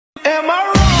Am I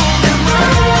wrong?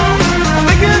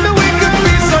 Thinking that we could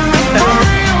be something for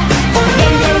real.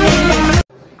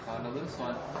 On to this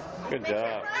one. Good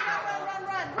job.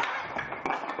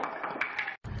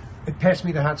 Pass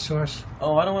me the hot sauce.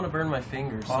 Oh, I don't want to burn my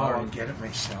fingers. Sorry. I'll get it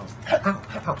myself. Ow,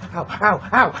 ow, ow, ow,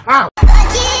 ow, ow.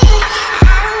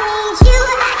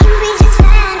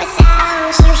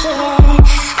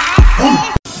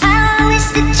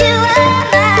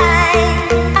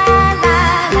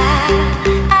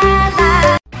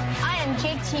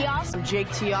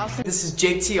 Jake T. Austin. This is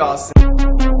Jake T. Austin.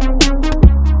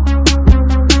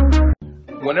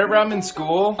 Whenever I'm in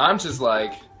school, I'm just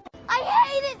like, I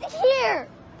hate it here.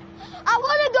 I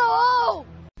want to go home.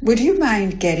 Would you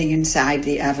mind getting inside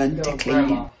the oven to clean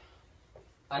Grandma, it?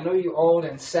 I know you old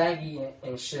and saggy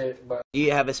and shit, but Do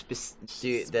you have a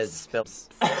dude that spells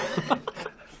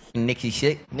Nikki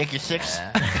Six? Nikki Six?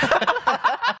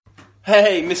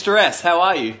 Hey, Mr. S, how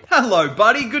are you? Hello,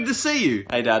 buddy. Good to see you.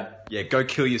 Hey, Dad. Yeah, go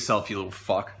kill yourself, you little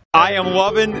fuck. I am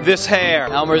loving this hair.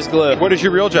 Elmer's glue. What is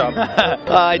your real job?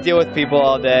 I deal with people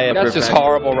all day. That's just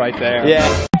horrible right there.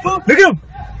 Yeah. Look at him!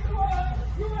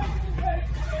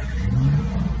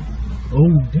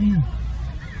 Oh, damn.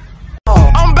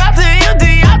 I'm about to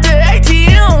empty out the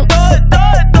ATM.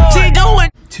 She doing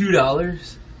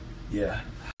 $2? Yeah.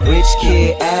 Rich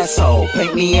kid asshole,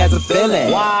 paint me as a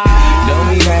villain. Why?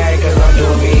 Don't be mad cause I'm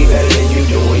doing me better than you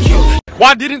doing you.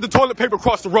 Why didn't the toilet paper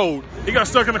cross the road? It got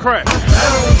stuck in the crack.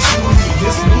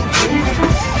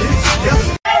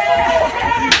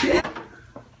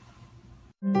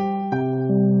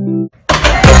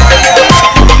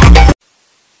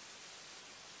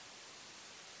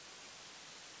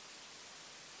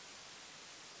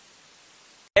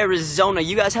 Arizona,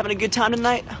 you guys having a good time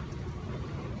tonight?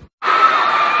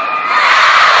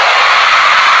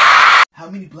 How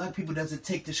many black people does it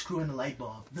take to screw in the light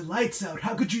bulb? The light's out.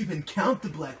 How could you even count the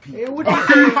black people?